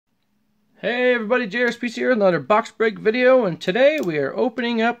Hey everybody, JRSPC here with another box break video, and today we are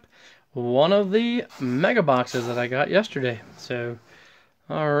opening up one of the mega boxes that I got yesterday. So,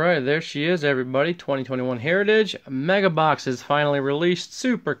 alright, there she is everybody, 2021 Heritage Mega Box is finally released.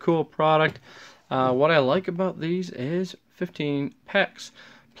 Super cool product. What I like about these is 15 packs,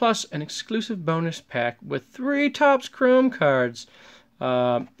 plus an exclusive bonus pack with 3 Topps Chrome cards.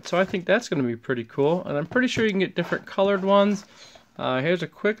 So I think that's going to be pretty cool, and I'm pretty sure you can get different colored ones. Here's a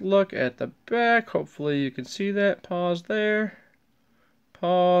quick look at the back. Hopefully you can see that. Pause there.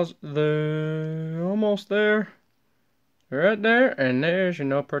 Pause there. Almost there. Right there. And there's your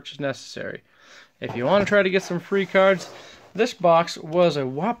no purchase necessary. If you want to try to get some free cards, this box was a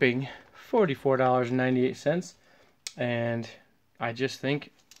whopping $44.98. And I just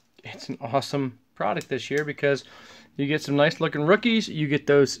think it's an awesome product this year because you get some nice looking rookies. You get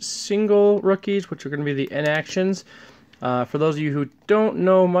those single rookies, which are going to be the inactions. For those of you who don't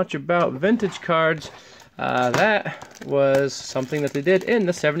know much about vintage cards, that was something that they did in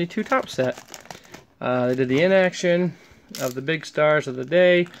the 72 Topps set. They did the inaction of the big stars of the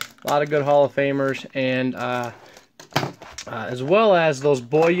day, a lot of good Hall of Famers, and as well as those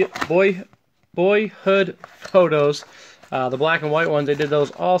boyhood photos, the black and white ones. They did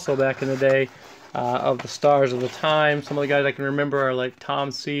those also back in the day of the stars of the time. Some of the guys I can remember are like Tom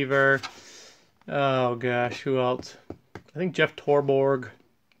Seaver. Oh gosh, who else? I think Jeff Torborg.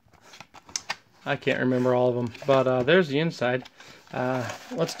 I can't remember all of them, but there's the inside.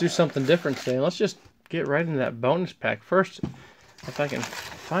 Let's do something different today. Let's just get right into that bonus pack first, if I can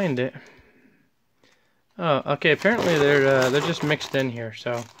find it. Oh, okay. Apparently they're just mixed in here,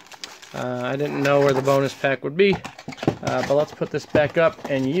 so I didn't know where the bonus pack would be. But let's put this back up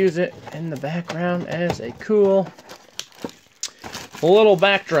and use it in the background as a cool little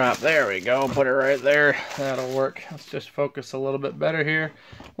backdrop. There we go. Put it right there. That'll work. Let's just focus a little bit better here.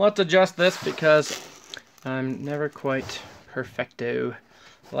 Let's adjust this because I'm never quite perfecto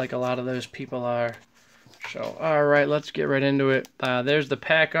like a lot of those people are. So, alright, let's get right into it. There's the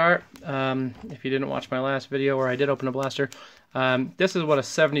pack art. If you didn't watch my last video where I did open a blaster, this is what a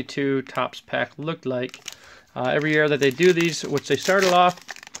 72 Topps pack looked like. Every year that they do these, which they started off,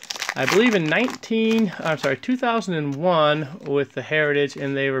 I believe in 2001 with the Heritage,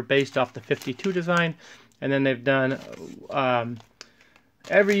 and they were based off the 52 design, and then they've done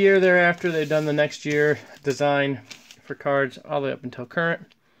every year thereafter. They've done the next year design for cards all the way up until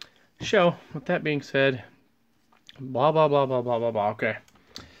current. So with that being said, blah blah blah blah blah blah blah. Okay,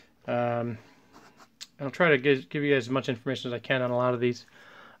 I'll try to give you guys as much information as I can on a lot of these.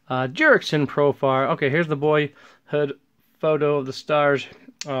 Jurickson profile. Okay, here's the boyhood photo of the stars.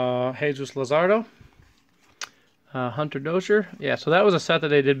 Jesus Luzardo, Hunter Dozier. Yeah, so that was a set that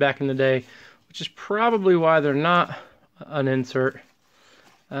they did back in the day, which is probably why they're not an insert.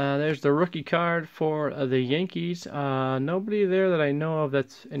 There's the rookie card for the Yankees. Nobody there that I know of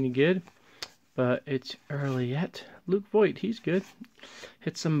that's any good, but it's early yet. Luke Voigt, he's good.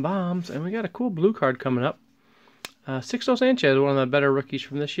 Hit some bombs, and we got a cool blue card coming up. Sixto Sanchez, one of the better rookies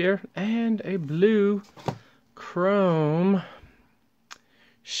from this year, and a blue chrome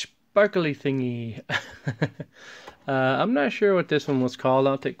sparkly thingy. I'm not sure what this one was called.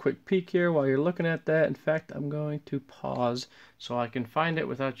 I'll take a quick peek here while you're looking at that. In fact, I'm going to pause so I can find it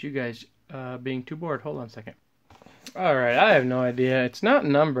without you guys being too bored. Hold on a second. Alright, I have no idea. It's not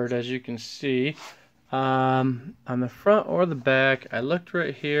numbered, as you can see, on the front or the back. I looked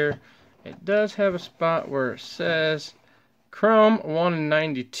right here. It does have a spot where it says Chrome 1 in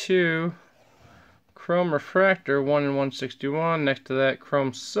 92. Chrome Refractor 1 in 161. Next to that,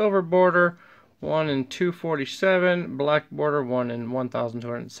 Chrome Silver Border 1 in 247. Black Border 1 in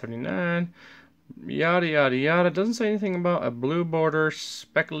 1279. Yada yada yada. Doesn't say anything about a blue border,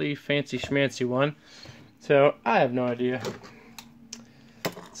 speckly, fancy schmancy one. So I have no idea.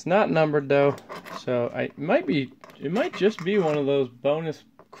 It's not numbered though, so it might just be one of those bonus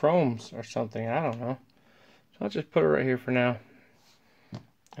chromes or something. I don't know. So I'll just put it right here for now.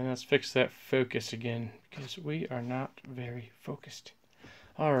 And let's fix that focus again, because we are not very focused.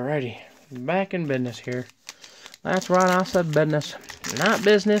 Alrighty, back in business here. That's right, I said business. Not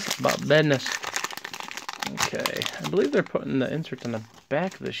business, but business. Okay, I believe they're putting the inserts on the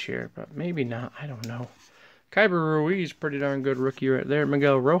back this year, but maybe not, I don't know. Kyber Ruiz, pretty darn good rookie right there.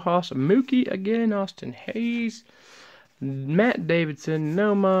 Miguel Rojas, Mookie again, Austin Hayes, Matt Davidson,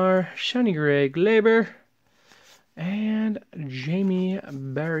 Nomar, Shunny Gray, Glaber, and Jamie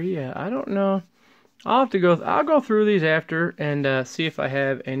Barria. I don't know. I'll go through these after and see if I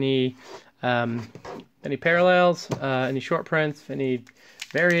have any parallels, any short prints, any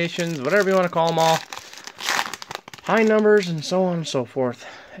variations, whatever you want to call them all. High numbers and so on and so forth.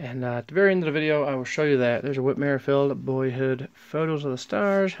 And at the very end of the video, I will show you that. There's a Whit Merrifield Boyhood Photos of the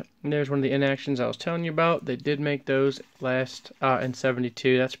Stars. And there's one of the inactions I was telling you about. They did make those last in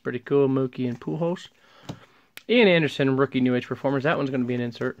 72. That's pretty cool. Mookie and Pujols. Ian Anderson, rookie New Age Performers. That one's going to be an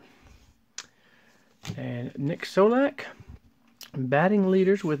insert. And Nick Solak. Batting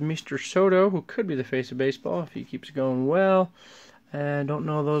leaders with Mr. Soto, who could be the face of baseball if he keeps going well. And don't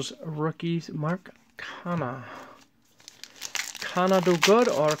know those rookies. Mark Canha. Canha do good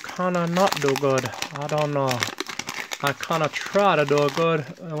or Canha not do good? I don't know. I kinda try to do good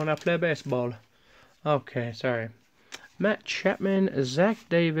when I play baseball. Okay, sorry. Matt Chapman, Zach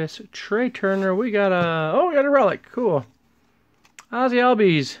Davis, Trey Turner. We got we got a relic. Cool. Ozzie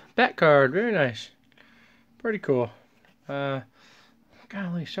Albies, bat card. Very nice. Pretty cool.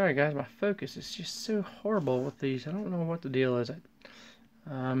 Golly, sorry guys, my focus is just so horrible with these. I don't know what the deal is. It's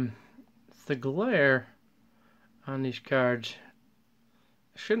the glare on these cards.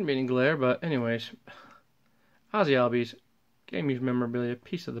 Shouldn't be any glare, but anyways. Ozzie Albies, game used memorabilia,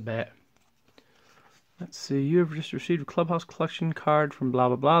 piece of the bat. Let's see, you have just received a clubhouse collection card from blah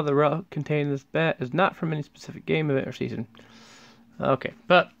blah blah. The relic contained in this bat is not from any specific game, event, or season. Okay,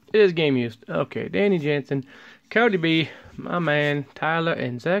 but it is game used. Okay, Danny Jansen, Cody B, my man, Tyler,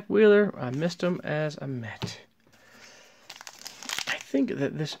 and Zach Wheeler. I missed them as I met. I think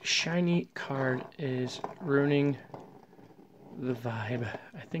that this shiny card is ruining the vibe.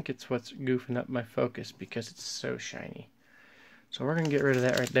 I think it's what's goofing up my focus because it's so shiny. So we're going to get rid of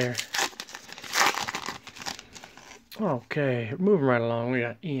that right there. Okay, moving right along. We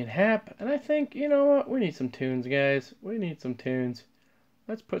got Ian Happ. And I think, you know what? We need some tunes, guys. We need some tunes.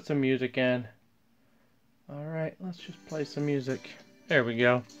 Let's put some music in. Alright, let's just play some music. There we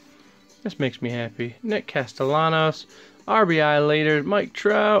go. This makes me happy. Nick Castellanos. RBI later. Mike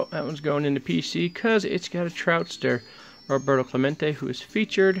Trout. That one's going into PC because it's got a Troutster. Roberto Clemente, who is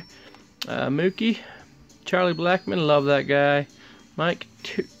featured. Mookie. Charlie Blackmon. Love that guy. Mike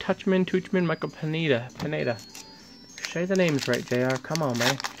Tuchman. Michael Pineda. Say the names right, JR. Come on,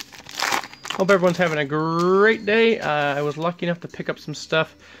 man. Hope everyone's having a great day. I was lucky enough to pick up some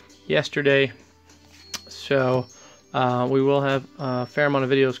stuff yesterday. So, we will have a fair amount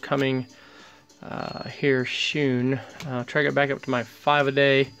of videos coming here soon. Try to get back up to my 5 a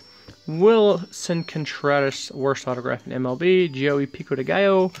day. Wilson Contreras, worst autograph in MLB. Joey Pico de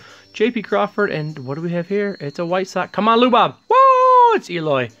Gallo. JP Crawford. And what do we have here? It's a White Sox. Come on, Lubob. Woo! It's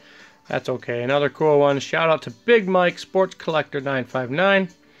Eloy. That's okay. Another cool one. Shout out to Big Mike, Sports Collector 959.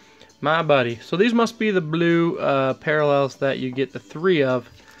 My buddy. So these must be the blue parallels that you get the 3 of,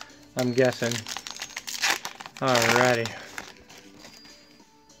 I'm guessing. Alrighty.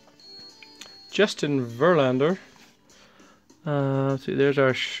 Justin Verlander. Let's see, there's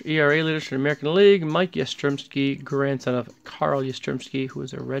our ERA leaders for the American League. Mike Yastrzemski, grandson of Carl Yastrzemski, who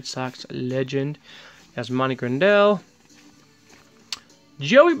is a Red Sox legend. As Monty Grandel.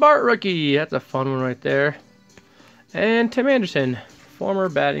 Joey Bart rookie. That's a fun one right there. And Tim Anderson, former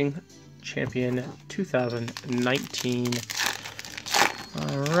batting champion 2019.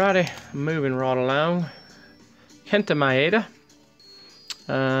 Alrighty, moving right along. Kenta Maeda.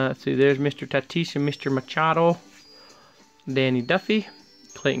 Let's see, there's Mr. Tatis and Mr. Machado. Danny Duffy.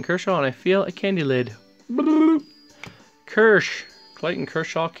 Clayton Kershaw, and I feel a candy lid. Clayton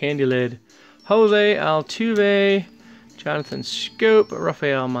Kershaw, candy lid. Jose Altuve. Jonathan Scope,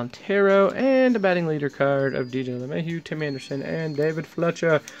 Rafael Montero, and a batting leader card of DJ LeMahieu, Tim Anderson, and David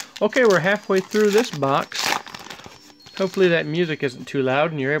Fletcher. Okay, we're halfway through this box. Hopefully that music isn't too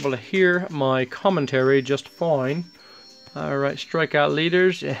loud and you're able to hear my commentary just fine. Alright, strikeout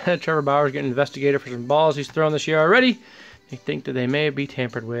leaders. Trevor Bauer's getting investigated for some balls he's thrown this year already. They think that they may be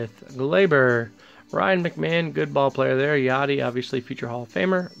tampered with. Glaber. Ryan McMahon, good ball player there. Yachty, obviously future Hall of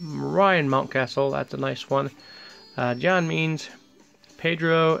Famer. Ryan Mountcastle, that's a nice one. John Means,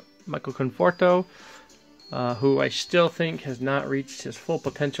 Pedro, Michael Conforto, who I still think has not reached his full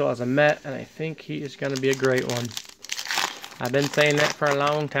potential as a Met, and I think he is going to be a great one. I've been saying that for a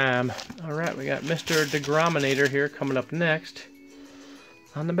long time. Alright, we got Mr. DeGrominator here coming up next.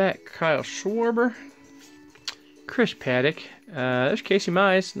 On the back, Kyle Schwarber, Chris Paddock, there's Casey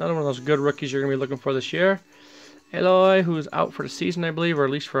Mize, another one of those good rookies you're going to be looking for this year. Eloy, who's out for the season, I believe, or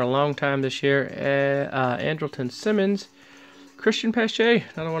at least for a long time this year. Andrelton Simmons. Christian Pache,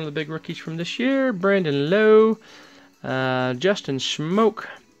 another one of the big rookies from this year. Brandon Lowe. Justin Smoke.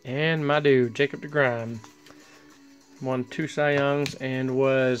 And my dude, Jacob deGrom. Won 2 Cy Youngs and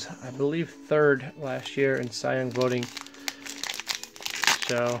was, I believe, 3rd last year in Cy Young voting.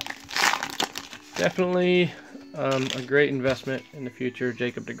 So, definitely a great investment in the future,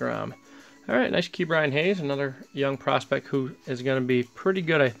 Jacob deGrom. All right, nice key Brian Hayes, another young prospect who is going to be pretty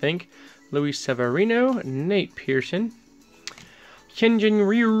good, I think. Luis Severino, Nate Pearson, Kenjin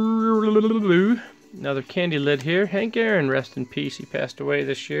Ryu, another candy lid here. Hank Aaron, rest in peace. He passed away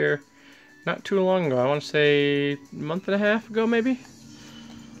this year, not too long ago. I want to say a month and a half ago, maybe.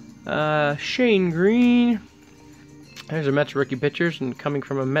 Shane Green. There's a Mets rookie pitchers, and coming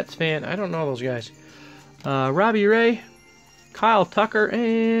from a Mets fan, I don't know those guys. Robbie Ray, Kyle Tucker,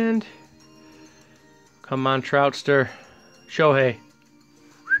 and come on, Troutster, Shohei.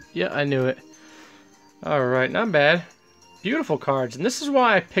 Yeah, I knew it. All right, not bad. Beautiful cards, and this is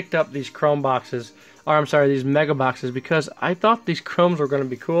why I picked up these chrome boxes, or I'm sorry, these mega boxes, because I thought these chromes were going to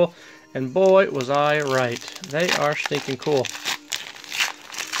be cool, and boy, was I right. They are stinking cool.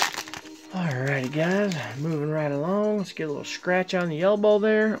 Alrighty, guys, moving right along. Let's get a little scratch on the elbow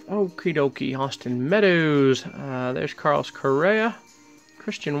there. Okie dokie, Austin Meadows. There's Carlos Correa,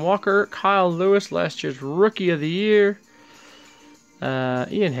 Christian Walker, Kyle Lewis, last year's Rookie of the Year.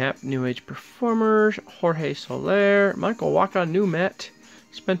 Ian Happ, New Age Performers, Jorge Soler, Michael Waka, New Met,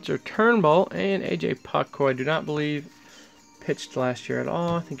 Spencer Turnbull, and AJ Puck, who I do not believe pitched last year at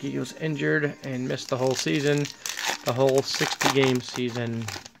all. I think he was injured and missed the whole season, the whole 60-game season.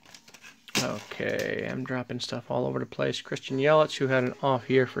 Okay, I'm dropping stuff all over the place. Christian Yelich, who had an off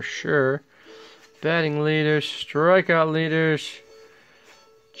year for sure. Batting leaders, strikeout leaders.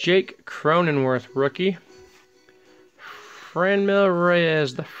 Jake Cronenworth, rookie. Franmil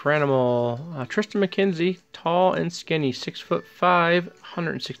Reyes, the Franimal. Tristan McKenzie, tall and skinny, 6'5",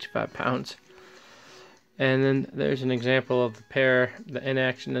 165 pounds. And then there's an example of the pair, the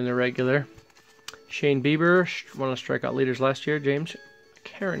inaction and the regular. Shane Bieber, one of the strikeout leaders last year. James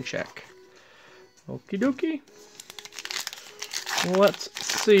Karinchak. Okie dokie. Let's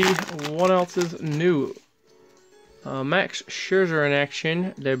see what else is new. Max Scherzer in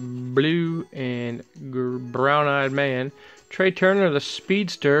action. The blue and brown-eyed man. Trey Turner, the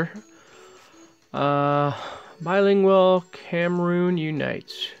speedster. Bilingual Cameroon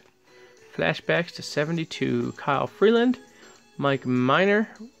unites. Flashbacks to 72. Kyle Freeland. Mike Minor.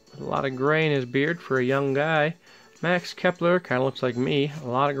 A lot of gray in his beard for a young guy. Max Kepler, kind of looks like me. A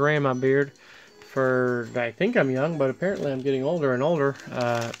lot of gray in my beard. I think I'm young, but apparently I'm getting older and older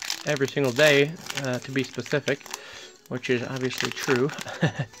every single day, to be specific, which is obviously true.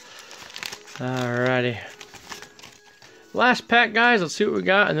 Alrighty. Last pack, guys. Let's see what we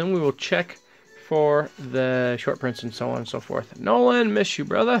got, and then we will check for the short prints and so on and so forth. Nolan, miss you,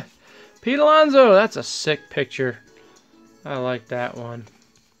 brother. Pete Alonso, that's a sick picture. I like that one.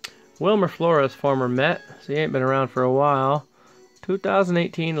 Wilmer Flores, former Met. So he ain't been around for a while.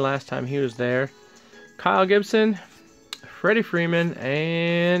 2018, last time he was there. Kyle Gibson, Freddie Freeman,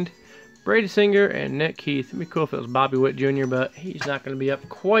 and Brady Singer and Nick Keith. It'd be cool if it was Bobby Witt Jr., but he's not going to be up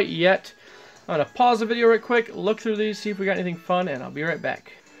quite yet. I'm going to pause the video right quick, look through these, see if we got anything fun, and I'll be right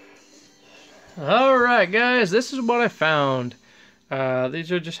back. Alright, guys, this is what I found.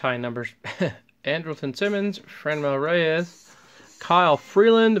 These are just high numbers. Andrelton Simmons, Franmil Reyes, Kyle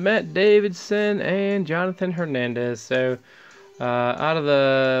Freeland, Matt Davidson, and Jonathan Hernandez. So, out of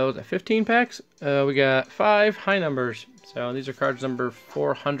the 15 packs, we got 5 high numbers. So these are cards number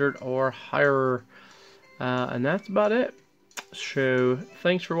 400 or higher. And that's about it. So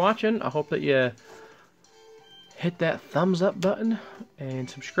thanks for watching. I hope that you hit that thumbs up button and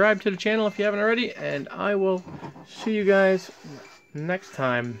subscribe to the channel if you haven't already. And I will see you guys next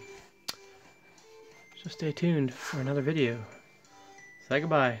time. So stay tuned for another video. Say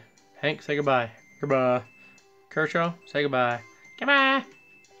goodbye. Hank, say goodbye. Goodbye. Kershaw, say goodbye. Goodbye.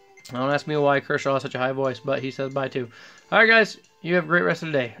 Don't ask me why Kershaw has such a high voice, but he says bye too. Alright guys, you have a great rest of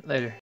the day. Later.